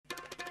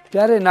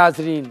प्यारे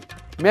नाजरीन,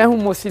 मैं हूं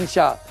Mohsin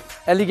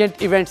Shah,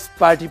 elegant events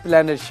party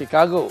planner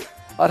Chicago,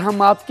 और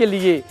हम आपके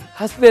लिए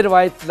हस्बे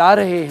रवायत ला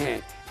रहे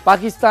हैं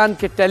पाकिस्तान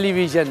के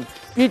टेलीविज़न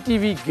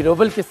PTV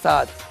ग्लोबल के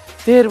साथ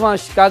 13वां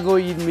Chicago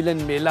Eid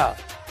Milan Mela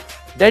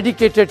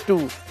dedicated to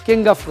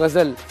king of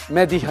गज़ल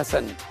मेहदी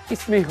हसन।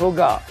 इसमें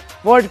होगा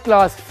वर्ल्ड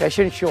क्लास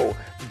फैशन शो,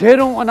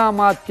 ढेरों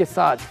अनामात के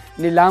साथ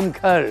नीलाम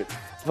घर,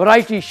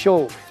 वैरायटी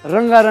शो,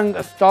 रंगारंग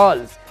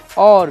स्टॉल्स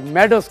और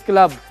मेडोस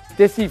क्लब,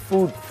 देसी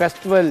food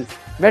festival,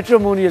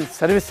 matrimonial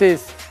services,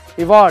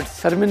 award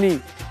ceremony,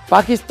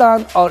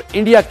 Pakistan और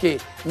इंडिया के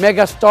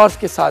मेगा स्टार्स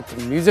के साथ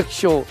म्यूजिक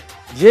शो।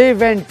 ये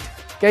इवेंट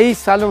कई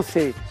सालों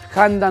से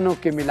खानदानों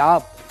के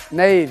मिलाप,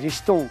 नए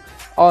रिश्तों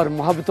और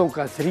मोहब्बतों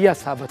का जरिया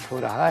साबित हो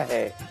रहा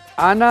है।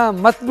 आना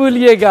मत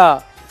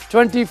भूलिएगा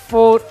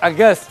 24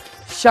 अगस्त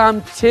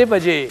शाम 6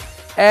 बजे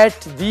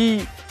at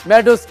the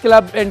Meadows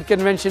club and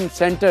convention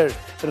centre,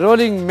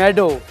 rolling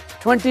Medo,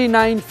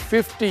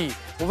 2950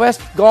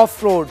 waste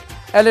Gauff road,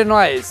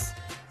 Illinois.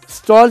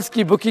 Stalls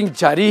की बुकिंग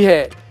जारी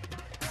है।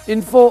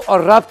 इन्फो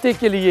और राब्ते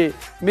के लिए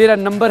मेरा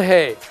नंबर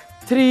है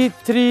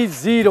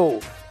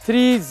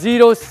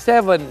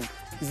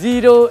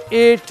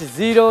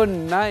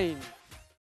 330-307-0809।